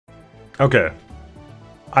Okay.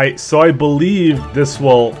 So I believe this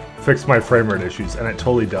will fix my frame rate issues, and it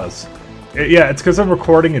totally does. Yeah, it's because I'm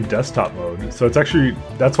recording in desktop mode, so it's actually...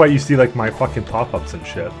 That's why you see, like, my fucking pop-ups and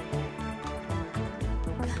shit.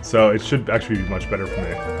 So it should actually be much better for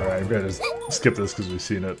me. Alright, I'm gonna just skip this because we've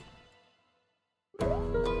seen it.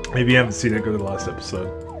 Maybe you haven't seen it, go to the last episode.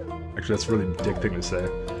 Actually, that's a really dick thing to say.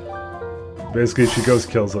 Basically, she goes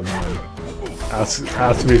kills him and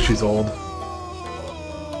asks me if she's old.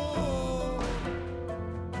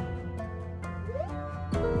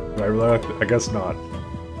 Do I really? I guess not.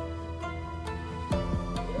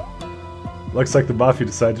 Looks like the Mafia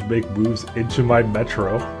decided to make moves into my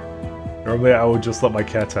metro. Normally I would just let my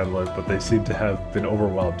cats handle it, but they seem to have been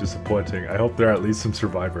overwhelmed. Disappointing. I hope there are at least some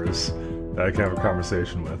survivors that I can have a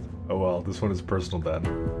conversation with. Oh well, this one is personal then.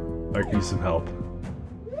 I can use some help.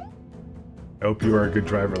 I hope you are a good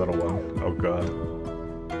driver, little one. Oh god.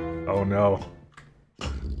 Oh no.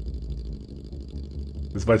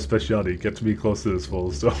 This is my specialty. Get to me close to this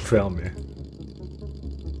fool, so don't fail me.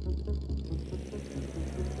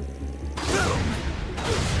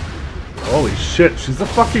 Holy shit, she's a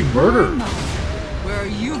fucking murderer! Where are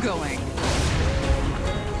you going?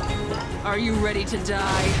 Are you ready to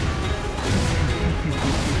die?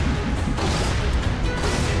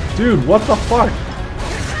 Dude, what the fuck?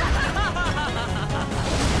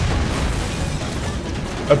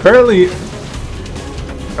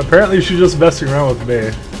 Apparently she's just messing around with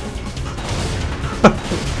me.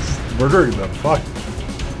 Murdering them, fuck.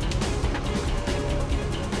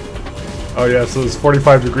 Oh yeah, so there's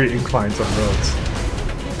 45-degree inclines on roads.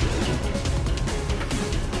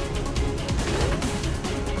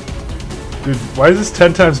 Dude, why is this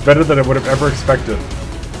 10 times better than I would have ever expected?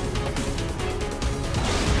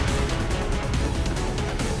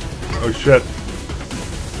 Oh shit.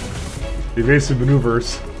 Evasive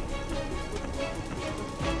maneuvers.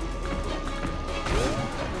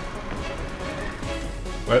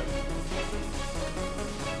 What?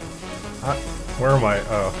 Where am I?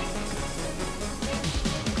 Oh.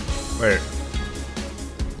 Wait.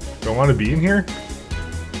 Do I want to be in here?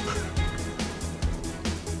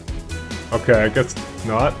 Okay, I guess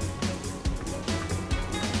not.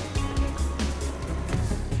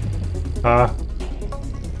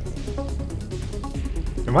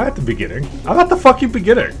 Am I at the beginning? I'm at the fucking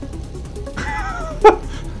beginning!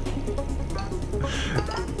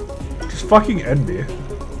 Just fucking end me.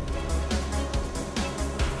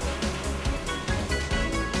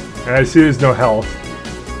 And I see there's no health.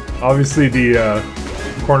 Obviously the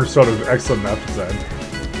cornerstone of excellent map design.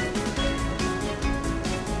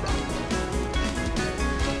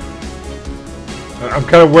 I'm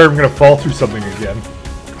kind of worried I'm gonna fall through something again.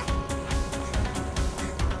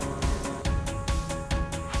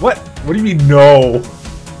 What? What do you mean no?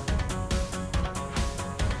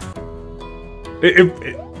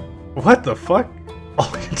 What the fuck?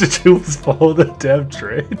 All I had to do was follow the damn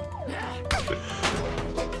train.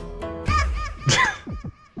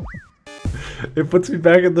 It puts me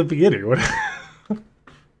back at the beginning. What?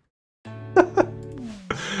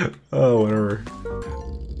 Oh, whatever.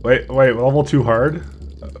 Wait, level too hard?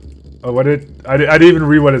 Oh, I didn't even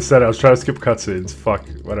read what it said. I was trying to skip cutscenes. Fuck,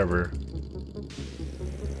 whatever.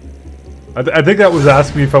 I think that was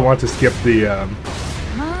asking me if I want to skip the,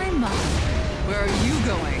 Where are you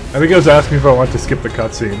going? I think it was asking me if I want to skip the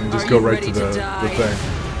cutscene and just go right to the thing.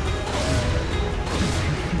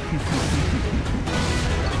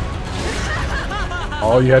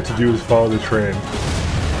 All you had to do was follow the train.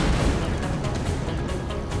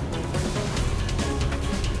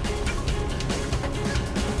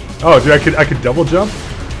 Oh, dude, I could double jump?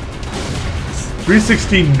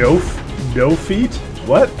 316 no feet?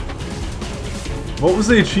 What? What was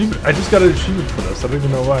the achievement? I just got an achievement for this. I don't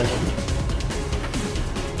even know why.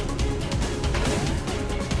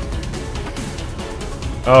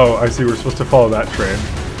 Oh, I see. We're supposed to follow that train.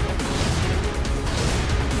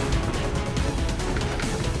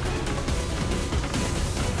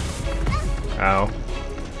 Ow.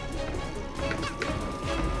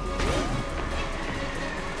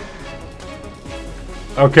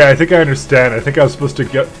 Okay, I think I understand. I think I was supposed to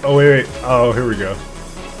get... Oh, wait. Oh, here we go.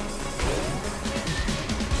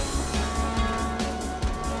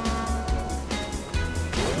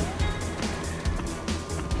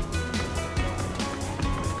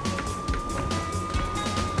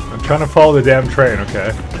 I'm trying to follow the damn train,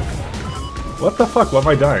 okay. What the fuck? Why am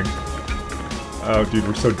I dying? Oh, dude,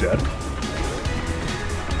 we're so dead.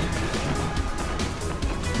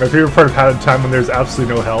 My favorite part of having time when there's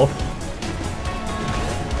absolutely no health.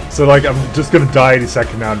 So, like, I'm just gonna die any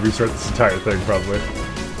second now and restart this entire thing, probably.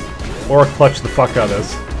 Or clutch the fuck out of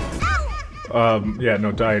this. Yeah,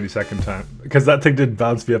 no, die any second time. Because that thing didn't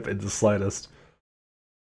bounce me up in the slightest.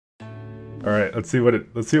 Alright, let's see what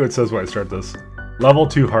it says when I start this. Level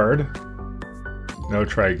too hard. No,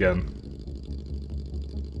 try again.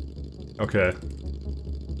 Okay.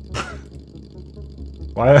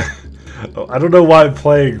 Why? I don't know why I'm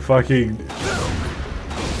playing fucking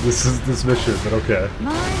this mission, but okay.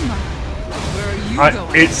 My, where are you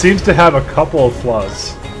going? It seems to have a couple of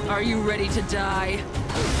flaws. Are you ready to die?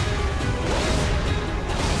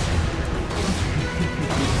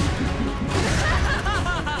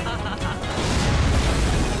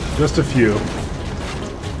 Just a few.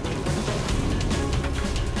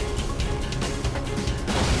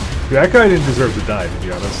 Dude, that guy didn't deserve to die, to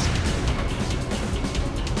be honest.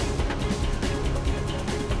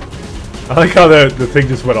 I like how the thing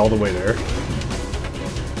just went all the way there.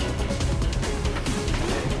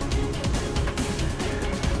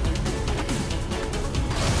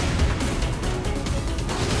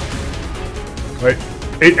 Wait,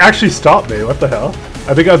 it actually stopped me, what the hell?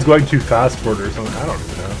 I think I was going too fast for it or something, I don't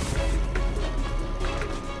even know.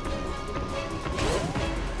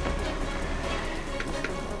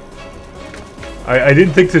 I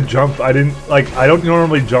didn't think to jump, I don't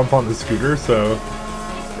normally jump on the scooter, so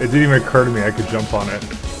it didn't even occur to me I could jump on it.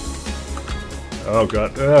 Oh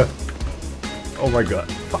god, oh my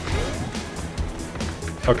god, fuck.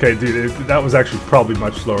 Okay dude, that was actually probably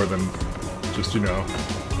much slower than just, you know.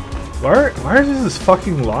 Why is this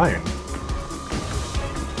fucking line?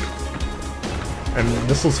 And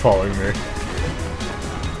missiles following me.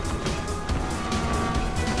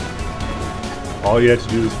 All you had to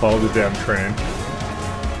do is follow the damn train.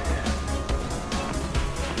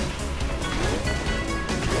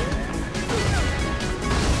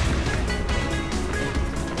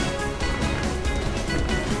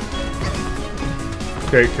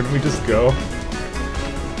 Okay, can we just go?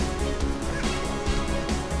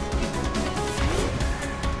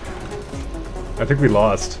 I think we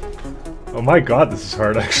lost. Oh my god, this is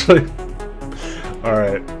hard actually.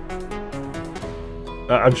 Alright.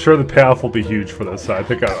 I'm sure the payoff will be huge for this, so I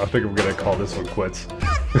think I'm gonna call this one quits.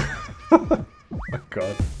 Oh my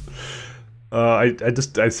god.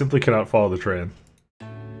 I simply cannot follow the train.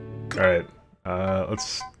 Alright.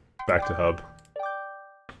 Let's back to hub.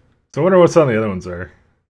 So I wonder what's on the other ones are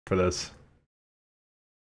for this.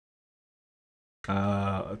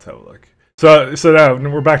 Let's have a look. So now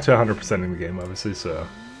we're back to 100% in the game, obviously, so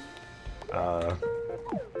I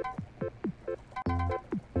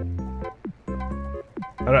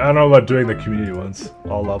don't know about doing the community ones.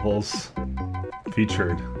 All levels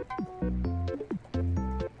featured.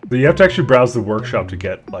 So you have to actually browse the workshop to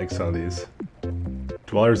get like some of these.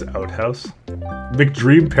 Dweller's Outhouse?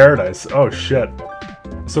 McDream Paradise. Oh shit.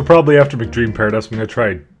 So probably after McDream Paradise I'm gonna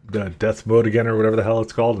try the death mode again or whatever the hell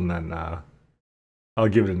it's called, and then I'll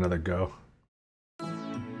give it another go.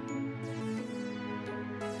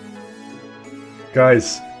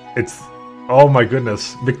 Guys, it's... oh my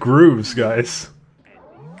goodness. McGrooves, guys.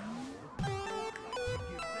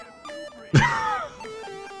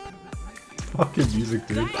 Fucking music,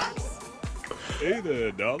 dude. Hey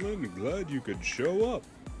there, darling. Glad you could show up.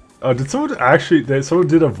 Oh, did someone actually... someone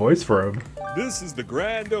did a voice for him. This is the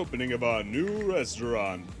grand opening of our new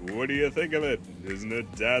restaurant. What do you think of it? Isn't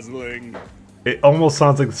it dazzling? It almost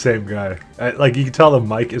sounds like the same guy. Like, you can tell the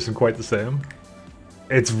mic isn't quite the same.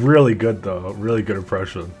 It's really good, though. Really good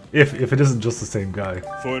impression. If it isn't just the same guy.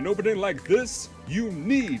 For an opening like this, you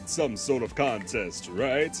need some sort of contest,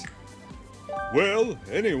 right? Well,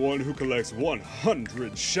 anyone who collects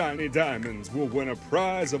 100 shiny diamonds will win a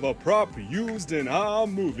prize of a prop used in our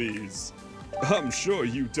movies. I'm sure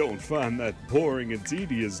you don't find that boring and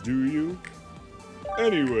tedious, do you?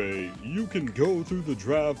 Anyway, you can go through the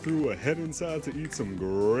drive-thru or head inside to eat some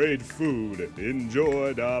great food.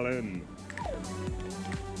 Enjoy, darling.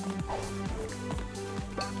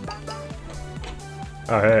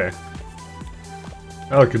 Oh, hey.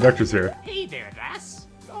 Oh, the conductor's here. Hey there, lass.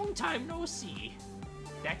 Long time no see.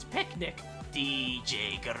 That picnic,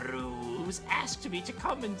 DJ Grooves asked me to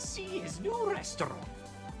come and see his new restaurant.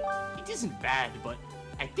 It isn't bad, but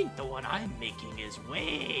I think the one I'm making is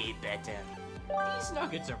way better. These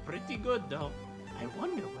nuggets are pretty good, though. I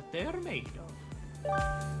wonder what they're made of.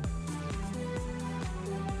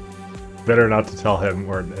 Better not to tell him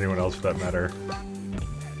or anyone else for that matter.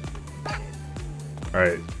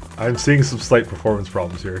 Alright, I'm seeing some slight performance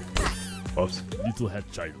problems here. Whoops. Little head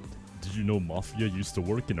child, did you know Mafia used to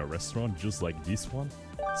work in a restaurant just like this one?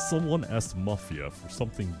 Someone asked Mafia for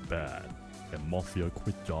something bad, and Mafia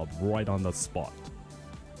quit job right on the spot.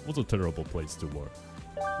 It was a terrible place to work.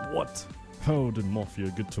 What? How did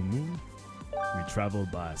Mafia get to Moon? We travel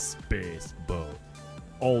by space boat.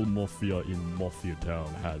 All Mafia in Mafia Town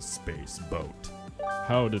has space boat.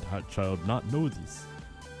 How did that child not know this?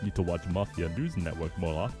 Need to watch Mafia News Network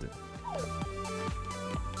more often.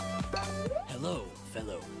 Hello,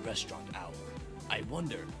 fellow restaurant owl. I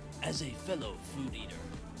wonder, as a fellow food eater,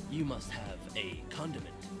 you must have a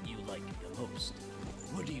condiment you like the most.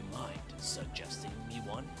 Would you mind suggesting me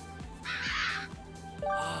one?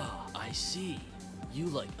 Ah, I see. You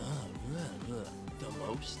like the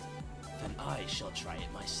most? Then I shall try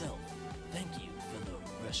it myself. Thank you, fellow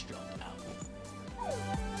restaurant owl.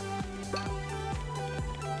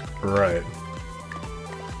 Right.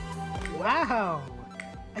 Wow!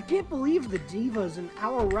 I can't believe the divas in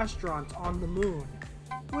our restaurant's on the moon.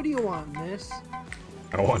 What do you want, miss?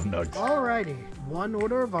 I want nugs. Alrighty, one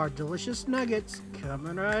order of our delicious nuggets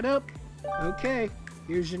coming right up. Okay,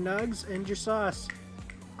 here's your nugs and your sauce.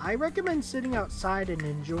 I recommend sitting outside and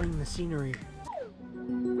enjoying the scenery.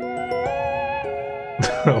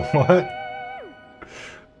 What?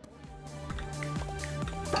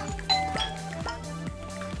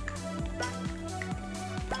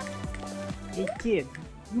 Hey kid,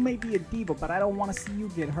 you may be a diva, but I don't want to see you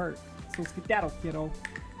get hurt. So skedaddle, kiddo.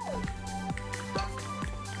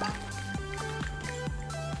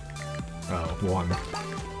 Oh, one.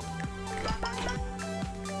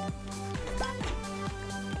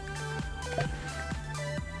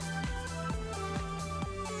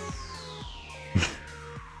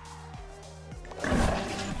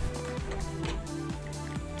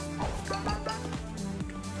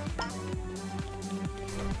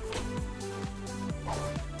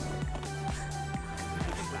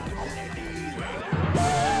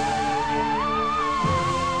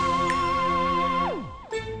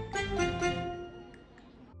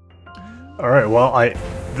 Alright, well,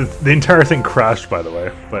 the entire thing crashed, by the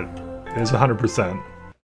way, but it is 100%.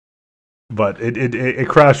 But it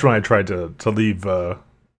crashed when I tried to leave,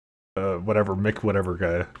 whatever, Mick whatever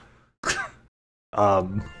guy.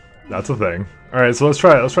 That's a thing. Alright, so let's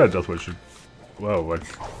try Death Wish. Whoa, what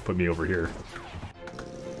put me over here?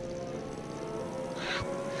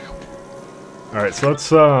 Alright, so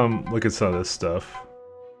let's, look at some of this stuff.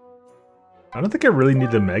 I don't think I really need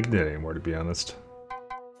the magnet anymore, to be honest.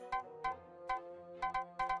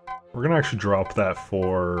 We're gonna actually drop that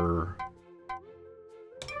for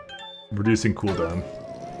reducing cooldown.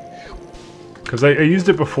 Because I used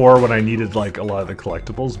it before when I needed like a lot of the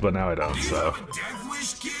collectibles, but now I don't, so.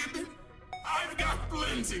 I've got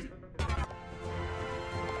plenty.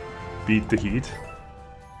 Beat the heat.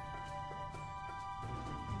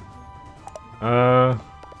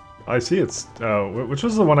 I see it's, which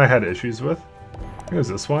was the one I had issues with? I think it was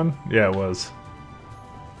this one? Yeah, it was.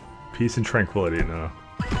 Peace and Tranquility, no.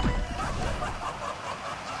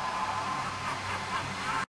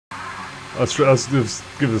 Let's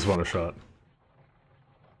give this one a shot.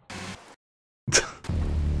 Because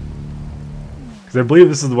I believe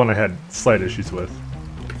this is the one I had slight issues with.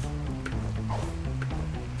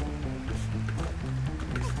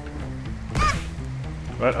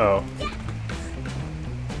 Uh-oh.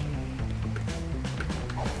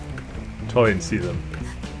 Totally didn't see them.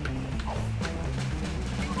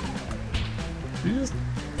 You just...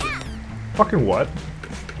 Fucking what?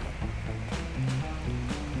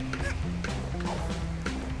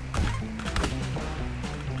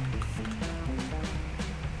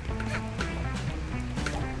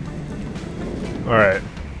 Alright.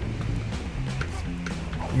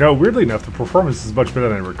 No, weirdly enough, the performance is much better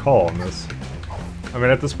than I recall on this. I mean,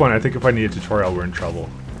 at this point, I think if I need a tutorial, we're in trouble.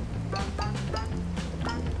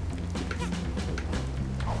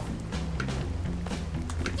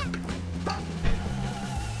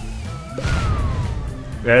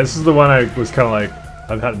 Yeah, this is the one I was kind of like,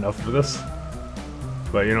 I've had enough of this.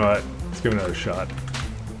 But you know what? Let's give it another shot.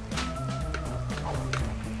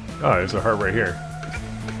 Oh, there's a heart right here.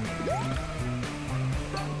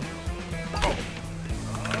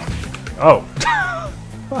 Oh!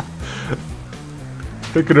 I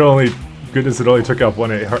think it only... Goodness, it only took off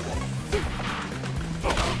one heart.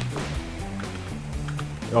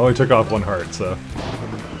 It only took off one heart, so...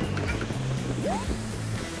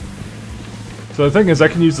 So the thing is, I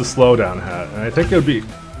can use the slowdown hat, and I think it would be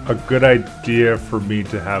a good idea for me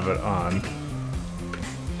to have it on.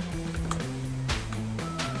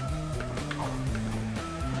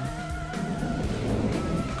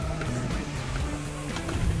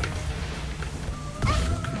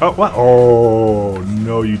 Oh, what? Oh,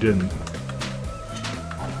 no you didn't.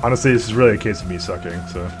 Honestly, this is really a case of me sucking,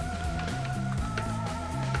 so...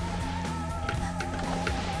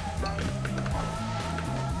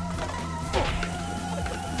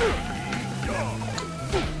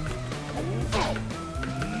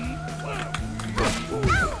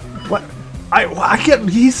 What? I can't.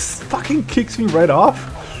 He fucking kicks me right off.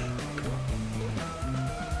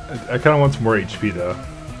 I kind of want some more HP though,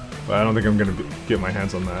 but I don't think I'm gonna get my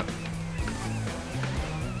hands on that.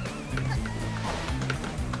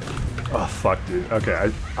 Oh fuck, dude.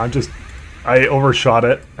 Okay, I overshot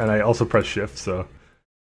it, and I also pressed shift, so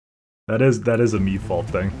that is a me fault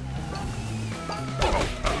thing.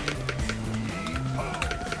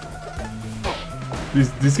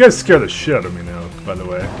 These guys scare the shit out of me now, by the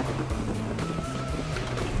way.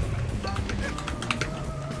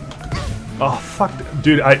 Oh fuck,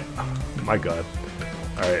 dude! My god.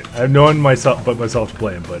 All right, I have no one but myself to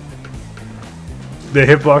blame, but the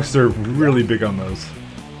hitboxes are really big on those.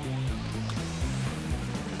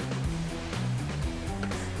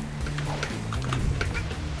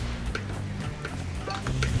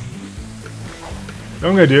 What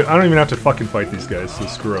I'm gonna do, I don't even have to fucking fight these guys, so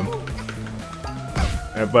screw them.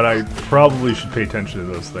 But I probably should pay attention to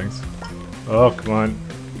those things. Oh, come on.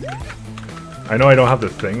 I know I don't have the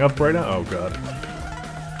thing up right now. Oh god.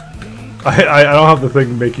 I don't have the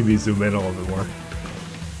thing making me zoom in a little bit more.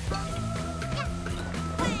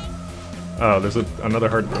 Oh, there's another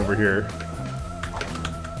heart over here.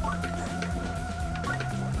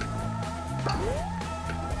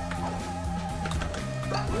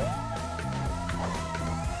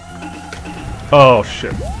 Oh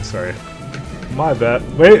shit, sorry. My bad.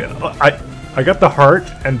 Wait, I got the heart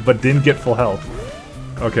but didn't get full health.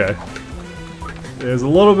 Okay. There's a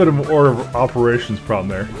little bit of more operations problem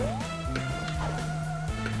there.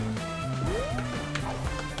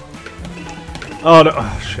 Oh no,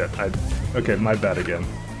 oh, shit. Okay, my bad again.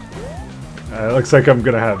 Looks like I'm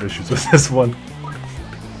gonna have issues with this one.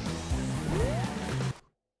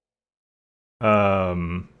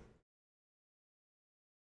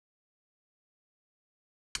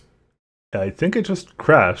 I think it just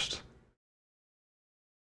crashed.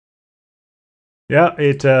 Yeah,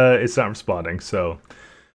 it's not responding, so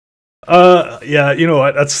yeah, you know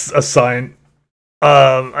what, that's a sign.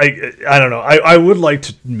 I don't know. I would like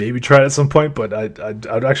to maybe try it at some point, but I'd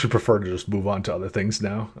actually prefer to just move on to other things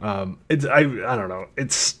now. I don't know.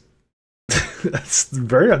 It's it's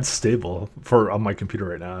very unstable on my computer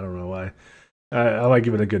right now. I don't know why. I might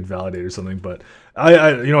give it a good validate or something, but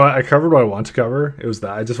you know, I covered what I want to cover. It was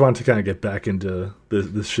that I just wanted to kind of get back into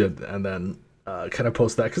this shit and then kind of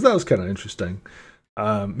post that because that was kind of interesting.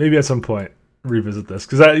 Maybe at some point revisit this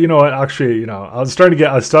because you know what, actually, you know, I was starting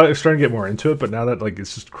to get more into it, but now that like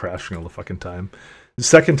it's just crashing all the fucking time. The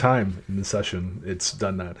second time in the session it's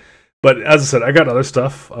done that. But as I said, I got other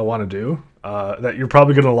stuff I want to do that you're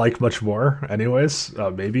probably gonna like much more, anyways.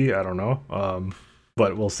 Maybe, I don't know,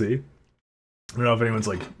 but we'll see. I don't know if anyone's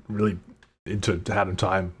like really into having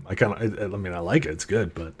time. I mean, I like it. It's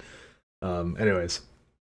good, but anyways.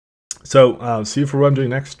 So see you for what I'm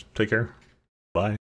doing next. Take care. Bye.